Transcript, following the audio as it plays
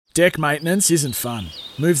Deck maintenance isn't fun.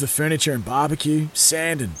 Move the furniture and barbecue,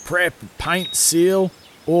 sand and prep, paint, seal,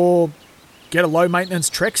 or get a low-maintenance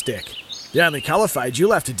Trex deck. The only colour fade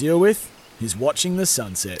you'll have to deal with is watching the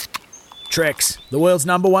sunset. Trex, the world's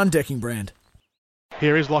 #1 decking brand.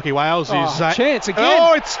 Here is Lockie Wales. Chance again.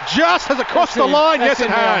 Oh, it's just has it crossed the line. Yes, it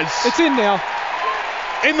has. It's in now.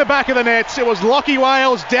 In the back of the nets, it was Lockie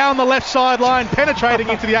Wales down the left sideline, penetrating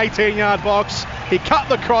into the 18-yard box. He cut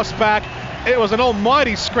the cross back. It was an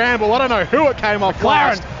almighty scramble. I don't know who it came off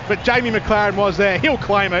last, but Jamie MacLaren was there. He'll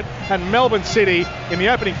claim it. And Melbourne City, in the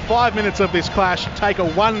opening 5 minutes of this clash, take a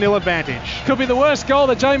 1-0 advantage. Could be the worst goal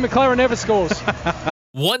that Jamie MacLaren ever scores.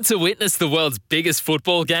 Want to witness the world's biggest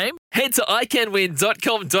football game? Head to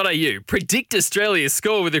iCanWin.com.au, predict Australia's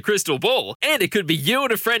score with a crystal ball, and it could be you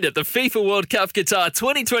and a friend at the FIFA World Cup Qatar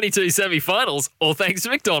 2022 semi-finals, all thanks to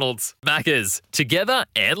McDonald's. Maccas, together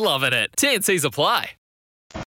and loving it. TNCs apply.